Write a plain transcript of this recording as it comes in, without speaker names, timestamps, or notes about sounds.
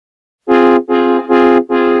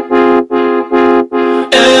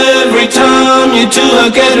time you two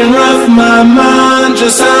are getting rough, my mind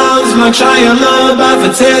just sounds like Shia LaBeouf.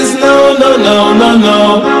 It says no, no, no, no, no,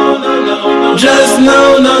 just no,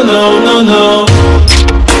 no, no, no, no.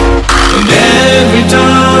 And every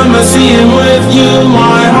time I see him with you,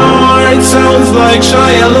 my heart sounds like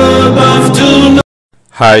Shia LaBeouf too.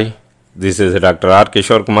 Hi, this is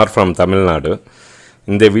Dr.R.KISHORE Kumar from Tamilnadu.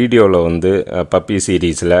 இந்த வீடியோவில் வந்து puppy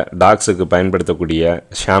சீரீஸில் டாக்ஸுக்கு பயன்படுத்தக்கூடிய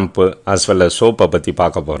shampoo as well as சோப்பை பற்றி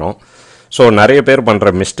பார்க்க போகிறோம். So நிறைய பேர்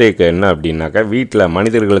பண்ணுற மிஸ்டேக் என்ன அப்படின்னாக்கா, வீட்டில்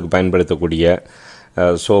மனிதர்களுக்கு பயன்படுத்தக்கூடிய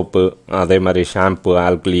சோப்பு, அதே மாதிரி ஷாம்பு,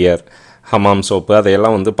 ஆல்க்லியர், ஹமாம் சோப்பு,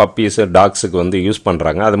 அதையெல்லாம் வந்து பப்பீஸு டாக்ஸுக்கு வந்து யூஸ்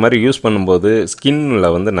பண்ணுறாங்க. அது மாதிரி யூஸ் பண்ணும்போது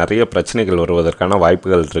ஸ்கின்னில் வந்து நிறைய பிரச்சனைகள் வருவதற்கான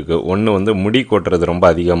வாய்ப்புகள் இருக்குது. ஒன்று வந்து முடி கொட்டுறது ரொம்ப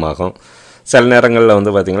அதிகமாகும். சில நேரங்களில்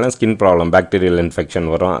வந்து பார்த்திங்கன்னா ஸ்கின் ப்ராப்ளம், பாக்டீரியல் இன்ஃபெக்ஷன்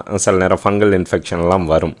வரும். சில நேரம் ஃபங்கல் இன்ஃபெக்ஷன்லாம்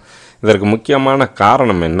வரும். இதற்கு முக்கியமான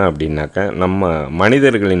காரணம் என்ன அப்படின்னாக்க, நம்ம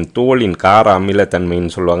மனிதர்களின் தோலின் கார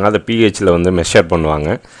அமிலத்தன்மைன்னு சொல்லுவாங்க. அதை பிஹெச்சில் வந்து மெஷர் பண்ணுவாங்க.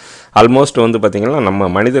 ஆல்மோஸ்ட் வந்து பார்த்திங்கன்னா நம்ம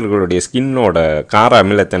மனிதர்களுடைய ஸ்கின்னோட கார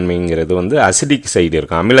அமிலத்தன்மைங்கிறது வந்து அசிடிக் சைடு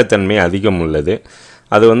இருக்கும். அமிலத்தன்மை அதிகம் உள்ளது.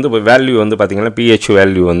 அது வந்து வேல்யூ வந்து பார்த்திங்கன்னா பிஹெச்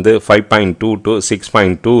வேல்யூ வந்து 5.2 to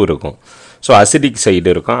 6.2 இருக்கும். ஸோ அசிடிக் சைடு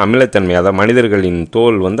இருக்கும். அமிலத்தன்மை, அதாவது மனிதர்களின்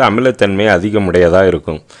தோல் வந்து அமிலத்தன்மை அதிகமுடையதாக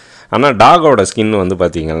இருக்கும். ஆனால் டாகோட ஸ்கின் வந்து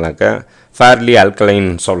பார்த்திங்கனாக்கா ஃபேர்லி அல்கலைன்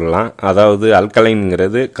சொல்லலாம். அதாவது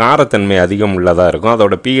அல்கலைன்ங்கிறது காரத்தன்மை அதிகம் உள்ளதாக இருக்கும்.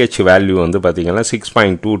 அதோட பிஹெச் வேல்யூ வந்து பார்த்திங்கன்னா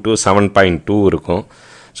 6.2 to 7.2 இருக்கும்.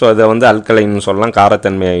 ஸோ அதை வந்து அல்கலைன்னு சொல்லலாம்,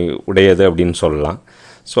 காரத்தன்மை உடையது அப்படின்னு சொல்லலாம்.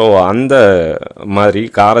 ஸோ அந்த மாதிரி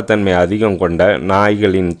காரத்தன்மை அதிகம் கொண்ட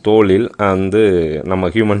நாய்களின் தோலில் வந்து நம்ம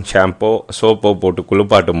ஹியூமன் ஷாம்போ, சோப்போ போட்டு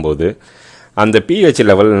குளிப்பாட்டும் போது அந்த பிஹெச்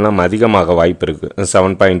லெவல் இன்னும் அதிகமாக வாய்ப்பு இருக்குது.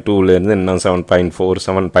 7.2லேருந்து இன்னும் 7.4,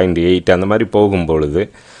 7.8 அந்த மாதிரி போகும்பொழுது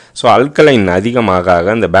ஸோ அல்கலைன் அதிகமாக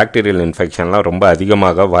அந்த பாக்டீரியல் இன்ஃபெக்ஷன்லாம் ரொம்ப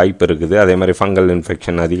அதிகமாக வாய்ப்பு இருக்குது. அதே மாதிரி ஃபங்கல்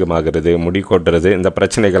இன்ஃபெக்ஷன் அதிகமாகிறது, முடி கொட்டுறது, இந்த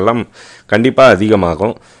பிரச்சனைகள்லாம் கண்டிப்பாக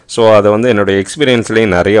அதிகமாகும். ஸோ அதை வந்து என்னுடைய எக்ஸ்பீரியன்ஸ்லேயே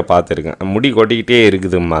நிறைய பார்த்துருக்கேன். முடி கொட்டிக்கிட்டே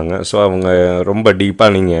இருக்குதும்பாங்க. ஸோ அவங்க ரொம்ப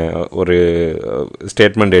டீப்பாக நீங்கள் ஒரு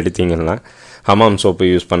ஸ்டேட்மெண்ட் எடுத்தீங்கன்னா, ஹமாம் சோப்பு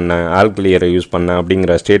யூஸ் பண்ணேன், ஆல்க்லியரை யூஸ் பண்ணேன்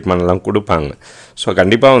அப்படிங்கிற ஸ்டேட்மெண்ட்லாம் கொடுப்பாங்க. ஸோ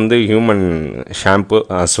கண்டிப்பாக வந்து human shampoo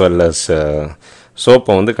as well as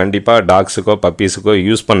சோப்பை வந்து கண்டிப்பாக டாக்ஸுக்கோ பப்பீஸுக்கோ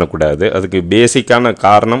யூஸ் பண்ணக்கூடாது. அதுக்கு பேசிக்கான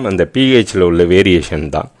காரணம் அந்த பிஹெச்சில் உள்ள வேரியேஷன்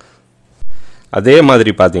தான். அதே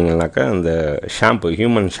மாதிரி பார்த்திங்கனாக்கா அந்த ஷாம்பு,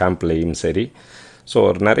 ஹியூமன் ஷாம்புலையும் சரி, ஸோ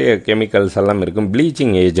நிறைய கெமிக்கல்ஸ் எல்லாம் இருக்கும்,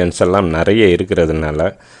 ப்ளீச்சிங் ஏஜென்ட்ஸ் எல்லாம் நிறைய இருக்கிறதுனால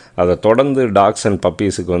அதை தொடர்ந்து டாக்ஸ் அண்ட்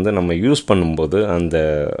பப்பீஸுக்கு வந்து நம்ம யூஸ் பண்ணும்போது அந்த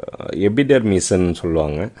எபிடெர்மிஸ்ன்னு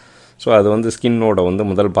சொல்லுவாங்க. ஸோ அது வந்து ஸ்கின்னோட வந்து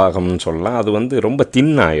முதல் பாகம்னு சொல்லலாம். அது வந்து ரொம்ப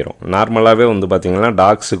தின் ஆயிரும். நார்மலாகவே வந்து பார்த்திங்கன்னா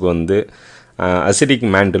டாக்ஸுக்கு வந்து அசிடிக்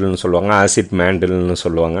மேண்டில்னு சொல்லுவாங்க, ஆசிட் மேண்டில்னு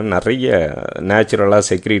சொல்லுவாங்க. நிறைய நேச்சுரலாக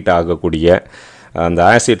செக்ரீட் ஆகக்கூடிய அந்த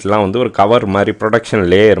ஆசிட்லாம் வந்து ஒரு கவர் மாதிரி, ப்ரொடக்ஷன்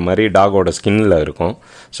லேயர் மாதிரி டாகோட ஸ்கின்னில் இருக்கும்.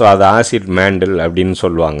 ஸோ அது ஆசிட் மேண்டில் அப்படின்னு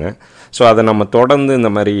சொல்லுவாங்க. ஸோ அதை நம்ம தொடர்ந்து இந்த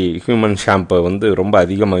மாதிரி ஹியூமன் ஷாம்பை வந்து ரொம்ப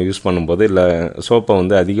அதிகமாக யூஸ் பண்ணும்போது, இல்லை சோப்பை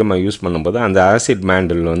வந்து அதிகமாக யூஸ் பண்ணும்போது அந்த ஆசிட்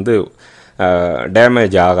மேண்டில் வந்து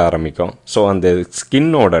டேமேஜ் ஆக ஆரம்பிக்கும். ஸோ அந்த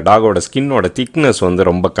ஸ்கின்னோட, டாகோட ஸ்கின்னோட திக்னஸ் வந்து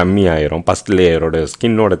ரொம்ப கம்மியாயிரும், ஃபஸ்ட் லேயரோட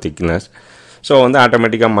ஸ்கின்னோட திக்னஸ். ஸோ வந்து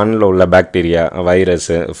ஆட்டோமேட்டிக்காக மண்ணில் உள்ள பாக்டீரியா,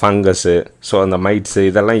 வைரஸு, ஃபங்கஸ்ஸு, ஸோ அந்த மைட்ஸு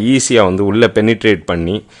இதெல்லாம் ஈஸியாக வந்து உள்ளே பெனிட்ரேட்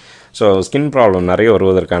பண்ணி ஸோ ஸ்கின் ப்ராப்ளம் நிறைய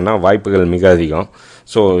வருவதற்கான வாய்ப்புகள் மிக அதிகம்.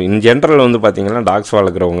 ஸோ இன் ஜென்ரல் வந்து பார்த்திங்கன்னா டாக்ஸ்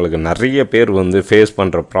வளர்க்குறவங்களுக்கு நிறைய பேர் வந்து ஃபேஸ்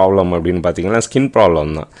பண்ணுற ப்ராப்ளம் அப்படின்னு பார்த்திங்கன்னா ஸ்கின்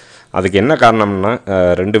ப்ராப்ளம் தான். அதுக்கு என்ன காரணம்னா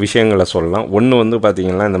ரெண்டு விஷயங்களை சொல்லலாம். ஒன்று வந்து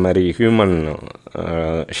பார்த்திங்கன்னா இந்த மாதிரி ஹியூமன்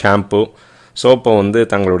ஷாம்பு, சோப்பை வந்து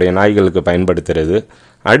தங்களுடைய நாய்களுக்கு பயன்படுத்துகிறது.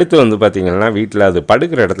 அடுத்து வந்து பார்த்திங்கன்னா வீட்டில் அது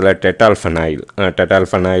படுக்கிற இடத்துல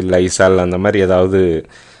டெட்டால்ஃபெனாயில், லைசால் அந்த மாதிரி ஏதாவது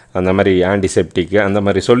அந்த மாதிரி ஆன்டிசெப்டிக்கு அந்த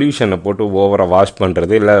மாதிரி சொல்யூஷனை போட்டு ஓவராக வாஷ்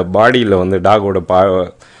பண்ணுறது, இல்லை பாடியில் வந்து டாகோட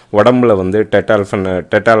உடம்புல வந்து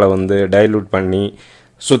டெட்டாலை வந்து டைல்யூட் பண்ணி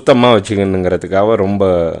சுத்தமாக வச்சுக்கணுங்கிறதுக்காக ரொம்ப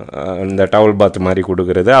இந்த டவல் பாத் மாதிரி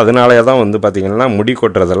கொடுக்குறது. அதனாலே தான் வந்து பார்த்திங்கன்னா முடி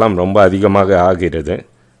கொட்டுறதெல்லாம் ரொம்ப அதிகமாக ஆகிறது.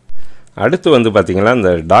 அடுத்து வந்து பார்த்திங்கன்னா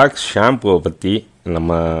இந்த டாக் ஷாம்புவை பற்றி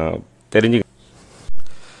நம்ம தெரிஞ்சு,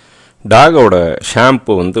 டாகோட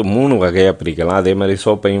ஷாம்பு வந்து 3 வகையாக பிரிக்கலாம். அதே மாதிரி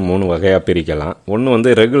சோப்பையும் 3 வகையாக பிரிக்கலாம். ஒன்று வந்து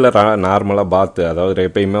ரெகுலராக நார்மலாக பாத்து, அதாவது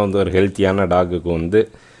எப்பயுமே வந்து ஒரு ஹெல்த்தியான டாகுக்கு வந்து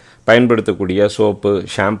பயன்படுத்தக்கூடிய சோப்பு,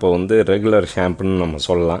 ஷாம்பை வந்து ரெகுலர் ஷாம்புன்னு நம்ம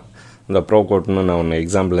சொல்லலாம். இந்த ப்ரோகோட்னு நான் ஒன்று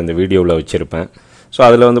எக்ஸாம்பிள் இந்த வீடியோவில் வச்சுருப்பேன். ஸோ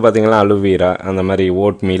அதில் வந்து பார்த்திங்கன்னா அலுவீரா, அந்த மாதிரி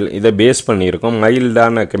ஓட்மீல் இதை பேஸ் பண்ணியிருக்கோம்.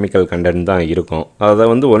 மைல்டான கெமிக்கல் கண்டென்ட் தான் இருக்கும். அதை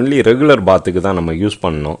வந்து ஒன்லி ரெகுலர் பாத்துக்கு தான் நம்ம யூஸ்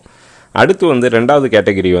பண்ணோம். அடுத்து வந்து ரெண்டாவது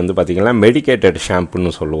கேட்டகரி வந்து பார்த்திங்கன்னா மெடிக்கேட்டட்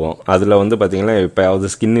ஷாம்புன்னு சொல்லுவோம். அதில் வந்து பார்த்திங்கன்னா எப்போயாவது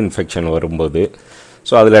ஸ்கின் இன்ஃபெக்ஷன் வரும்போது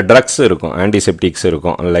ஸோ அதில் ட்ரக்ஸ் இருக்கும், ஆன்டிசெப்டிக்ஸ்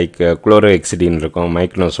இருக்கும், லைக் குளோரோஹெக்சிடின் இருக்கும்,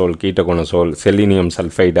 மைக்னோசோல், கீட்டகோனசோல், செலினியம்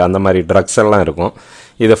சல்ஃபைடு, அந்த மாதிரி ட்ரக்ஸ் எல்லாம் இருக்கும்.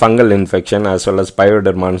 இது fungal infection as well as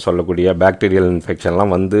பயோடெர்மான்னு சொல்லக்கூடிய பாக்டீரியல்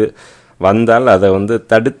இன்ஃபெக்ஷன்லாம் வந்தால் அதை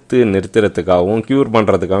தடுத்து நிறுத்துறதுக்காகவும் க்யூர்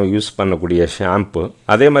பண்ணுறதுக்காகவும் யூஸ் பண்ணக்கூடிய ஷாம்பு.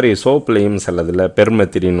 அதே மாதிரி சோப்புலேயும் சிலதில்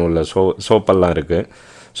பெர்மெத்திரின் உள்ள சோப்பெல்லாம் இருக்குது.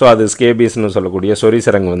 ஸோ அது ஸ்கேபீஸ்னு சொல்லக்கூடிய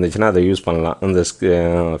சொரிசரங்கு வந்துச்சுன்னா அதை யூஸ் பண்ணலாம். அந்த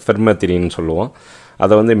பெர்மெத்திரின்னு சொல்லுவோம்.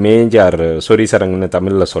 அதை மேஜார் சொரிசரங்குன்னு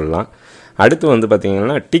தமிழில் சொல்லலாம். அடுத்து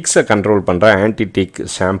பார்த்திங்கன்னா டிக்ஸை கண்ட்ரோல் பண்ணுற ஆன்டி டிக்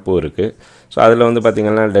ஷாம்பு இருக்குது. ஸோ அதில்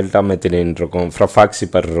பார்த்திங்கன்னா டெல்டா மெத்திலின் இருக்கும்,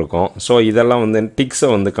 ஃப்ரஃபாக்சிபர் இருக்கும். ஸோ இதெல்லாம்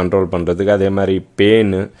டிக்ஸை கண்ட்ரோல் பண்ணுறதுக்கு. அதே மாதிரி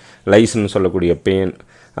பேனு, லைஸ்ன்னு சொல்லக்கூடிய பேன்,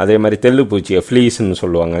 அதே மாதிரி தெல்லுப்பூச்சியை ஃப்ளீஸ்ன்னு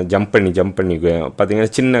சொல்லுவாங்க. ஜம்ப் பண்ணி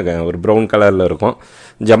பார்த்திங்கன்னா சின்ன ஒரு ப்ரௌன் கலரில் இருக்கும்.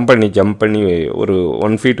 ஜம்ப் பண்ணி ஒரு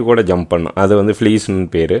 1 ஃபீட்டு கூட ஜம்ப் பண்ணும். அது ஃப்ளீஸ்ன்னு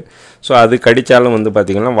பேர். ஸோ அது கடித்தாலும்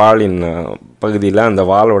பார்த்திங்கன்னா வாலின் பகுதியில் அந்த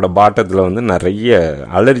வாலோட பாட்டத்தில் நிறைய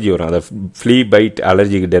அலர்ஜி வரும். அதை ஃப்ளீ பைட்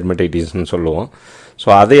அலர்ஜிக் டெர்மடைட்டிஸ்ன்னு சொல்லுவோம். ஸோ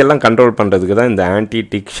அதையெல்லாம் கண்ட்ரோல் பண்ணுறதுக்கு தான் இந்த ஆன்டி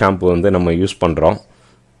டிக் ஷாம்பு நம்ம யூஸ் பண்ணுறோம்.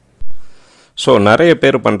 ஸோ நிறைய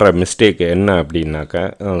பேர் பண்ணுற மிஸ்டேக் என்ன அப்படின்னாக்கா,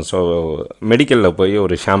 ஸோ மெடிக்கலில் போய்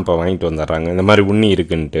ஒரு ஷாம்பை வாங்கிட்டு வந்துடுறாங்க, இந்த மாதிரி உண்ணி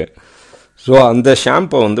இருக்குன்ட்டு. ஸோ அந்த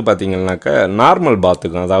ஷாம்பை பார்த்திங்கன்னாக்கா நார்மல்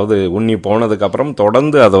பாத்துக்கும், அதாவது உண்ணி போனதுக்கப்புறம்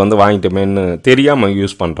தொடர்ந்து அதை வாங்கிட்டோமேன்னு தெரியாமல்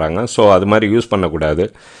யூஸ் பண்ணுறாங்க. ஸோ அது மாதிரி யூஸ் பண்ணக்கூடாது.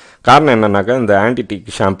 காரணம் என்னன்னாக்கா, இந்த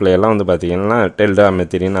ஆன்டிடிக் ஷாம்புலையெல்லாம் பார்த்திங்கன்னா டெல்டா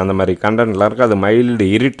மெத்திரின் அந்த மாதிரி கண்டென்ட்லாம் இருக்குது. அது மைல்டு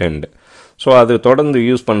இரிட்டன்ட். ஸோ அது தொடர்ந்து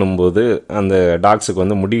யூஸ் பண்ணும்போது அந்த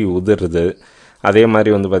டாக்ஸுக்கு முடி உதிருது. அதே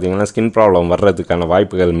மாதிரி பார்த்திங்கன்னா ஸ்கின் ப்ராப்ளம் வர்றதுக்கான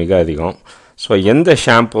வாய்ப்புகள் மிக அதிகம். ஸோ எந்த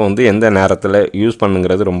ஷாம்பு எந்த நேரத்தில் யூஸ்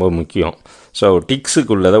பண்ணுங்கிறது ரொம்ப முக்கியம். ஸோ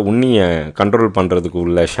டிக்ஸுக்கு உள்ளதை உண்ணியை கண்ட்ரோல் பண்ணுறதுக்கு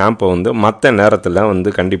உள்ள ஷாம்பை மற்ற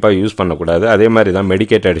நேரத்தில் கண்டிப்பாக யூஸ் பண்ணக்கூடாது. அதே மாதிரி தான்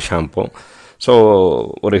மெடிக்கேட்டட் ஷாம்பு. ஸோ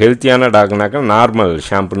ஒரு ஹெல்த்தியான டாக்னாக்கா நார்மல்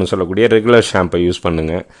ஷாம்புன்னு சொல்லக்கூடிய ரெகுலர் ஷாம்பை யூஸ்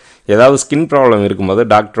பண்ணுங்கள். ஏதாவது ஸ்கின் ப்ராப்ளம் இருக்கும்போது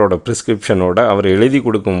டாக்டரோட ப்ரிஸ்கிரிப்ஷனோட அவர் எழுதி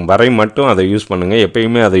கொடுக்கும் வரை மட்டும் அதை யூஸ் பண்ணுங்கள்.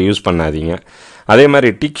 எப்பயுமே அதை யூஸ் பண்ணாதீங்க. அதே மாதிரி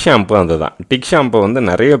டிக் ஷாம்பு அதுதான். டிக் ஷாம்பை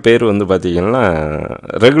நிறைய பேர் பார்த்திங்கன்னா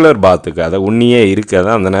ரெகுலர் பாத்துக்கு அதை உண்ணியே இருக்காது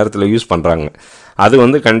அந்த நேரத்தில் யூஸ் பண்ணுறாங்க.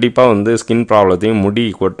 அது கண்டிப்பாக ஸ்கின் ப்ராப்ளத்தையும் முடி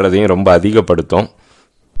கொட்டுறதையும் ரொம்ப அதிகப்படுத்தும்.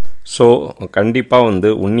 ஸோ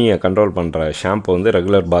கண்டிப்பாக உண்ணியை கண்ட்ரோல் பண்ணுற ஷாம்பு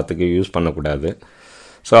ரெகுலர் பாத்துக்கு யூஸ் பண்ணக்கூடாது.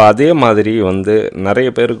 ஸோ அதே மாதிரி நிறைய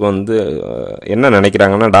பேருக்கு என்ன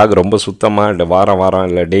நினைக்கிறாங்கன்னா, டாக் ரொம்ப சுத்தமாக இல்லை வாரம்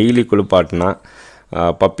இல்லை டெய்லி குளிப்பாட்டினா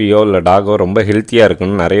பப்பியோ இல்லை டாகோ ரொம்ப ஹெல்த்தியாக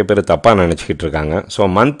இருக்குன்னு நிறைய பேர் தப்பாக நினச்சிக்கிட்டு இருக்காங்க. ஸோ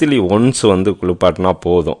மந்த்லி ஒன்ஸ் குளிப்பாட்டினா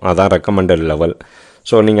போதும், அதான் ரெக்கமெண்டட் லெவல்.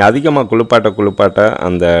 ஸோ நீங்கள் அதிகமாக குளிப்பாட்ட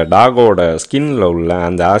அந்த டாகோட ஸ்கின்னில் உள்ள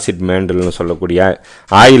அந்த ஆசிட் மேண்டில்னு சொல்லக்கூடிய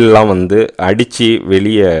ஆயிலெலாம் அடித்து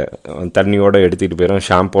வெளியே தண்ணியோடு எடுத்துக்கிட்டு போயிடும்.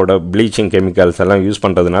 ஷாம்போட ப்ளீச்சிங் கெமிக்கல்ஸ் எல்லாம் யூஸ்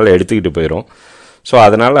பண்ணுறதுனால எடுத்துக்கிட்டு போயிடும். ஸோ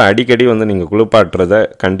அதனால் அடிக்கடி நீங்கள் குளிப்பாட்டுறதை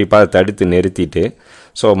கண்டிப்பாக தடுத்து நிறுத்திட்டு,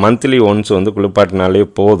 ஸோ மந்த்லி ஒன்ஸ் குளிப்பாட்டினாலே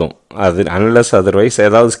போதும். அது அன்லெஸ் அதர்வைஸ்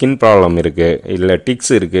ஏதாவது ஸ்கின் ப்ராப்ளம் இருக்குது இல்லை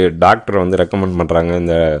டிக்ஸ் இருக்குது, டாக்டர் ரெக்கமெண்ட் பண்ணுறாங்க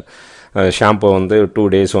இந்த ஷாம்பு 2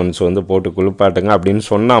 days ஒன்ஸ் போட்டு குளிப்பாட்டுங்க அப்படின்னு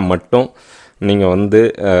சொன்னால் மட்டும் நீங்கள்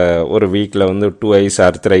ஒரு வீக்கில் 2 ஐஸ்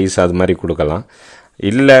ஆர் 3 ஐஸ் அது மாதிரி கொடுக்கலாம்.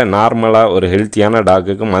 இல்லை நார்மலாக ஒரு ஹெல்த்தியான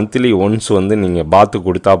டாக்குக்கு மந்த்லி ஒன்ஸ் நீங்கள் பாத்து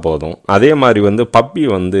கொடுத்தா போதும். அதே மாதிரி பப்பி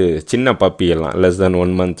சின்ன பப்பியெல்லாம் லெஸ் தென்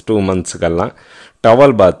 1 month 2 monthsக்கெல்லாம்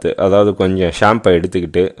டவல் பாத்து, அதாவது கொஞ்சம் ஷாம்பை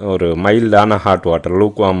எடுத்துக்கிட்டு ஒரு மைல்டான ஹாட் வாட்டர்,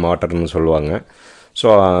 லூக்வார்ம் வாட்டர்னு சொல்லுவாங்க. ஸோ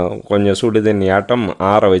கொஞ்சம் சுடு தண்ணி ஆட்டம்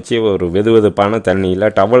ஆற வச்சு ஒரு வெதுவெதுப்பான தண்ணியில்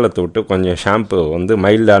டவலை தொட்டு கொஞ்சம் ஷாம்பு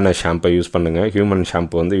மைல்டான ஷாம்பை யூஸ் பண்ணுங்கள். ஹியூமன்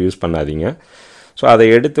ஷாம்பு யூஸ் பண்ணாதீங்க. ஸோ அதை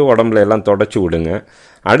எடுத்து உடம்புல எல்லாம் தொடச்சி விடுங்க.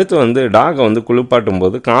 அடுத்து டாகை குளிப்பாட்டும்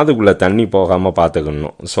போது காதுக்குள்ளே தண்ணி போகாமல்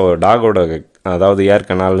பார்த்துக்கணும். ஸோ டாகோட அதாவது ஏர்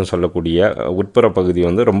கனால்னு சொல்லக்கூடிய உட்புற பகுதி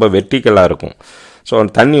ரொம்ப வெர்டிக்கலாக இருக்கும். ஸோ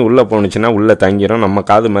தண்ணி உள்ளே போணுச்சுன்னா உள்ளே தங்கிடும். நம்ம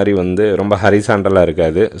காது மாதிரி ரொம்ப ஹரிசாண்டலாக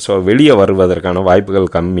இருக்காது. ஸோ வெளியே வருவதற்கான வாய்ப்புகள்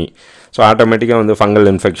கம்மி. ஸோ ஆட்டோமேட்டிக்காக ஃபங்கல்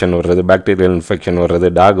இன்ஃபெக்ஷன் வர்றது, பாக்டீரியல் இன்ஃபெக்ஷன் வர்றது,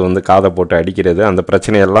 டாக் காதை போட்டு அடிக்கிறது, அந்த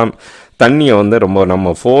பிரச்சனையெல்லாம் தண்ணியை ரொம்ப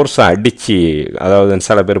நம்ம ஃபோர்ஸாக அடித்து, அதாவது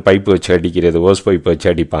சில பேர் பைப்பு வச்சு அடிக்கிறது, ஓஸ் பைப்பு வச்சு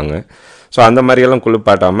அடிப்பாங்க. ஸோ அந்த மாதிரியெல்லாம்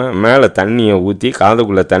குளிப்பாட்டாமல் மேலே தண்ணியை ஊற்றி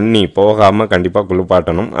காதுக்குள்ளே தண்ணி போகாமல் கண்டிப்பாக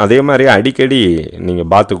குளிப்பாட்டணும். அதே மாதிரி அடிக்கடி நீங்கள்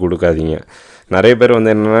பாத்து கொடுக்காதீங்க. நிறைய பேர்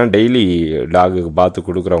என்னென்னா டெய்லி டாகுக்கு பாத்து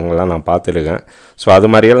கொடுக்குறவங்களாம் நான் பார்த்துருக்கேன். ஸோ அது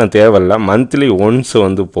மாதிரியெல்லாம் தேவையில்லை. மந்த்லி ஒன்ஸ்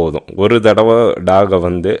போதும். ஒரு தடவை டாகை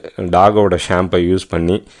டாகோட ஷாம்பை யூஸ்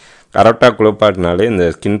பண்ணி கரெக்டாக குளிப்பாட்டினாலே இந்த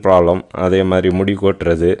ஸ்கின் ப்ராப்ளம், அதே மாதிரி முடி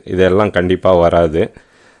கொட்டுறது இதெல்லாம் கண்டிப்பாக வராது.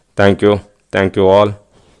 Thank you all.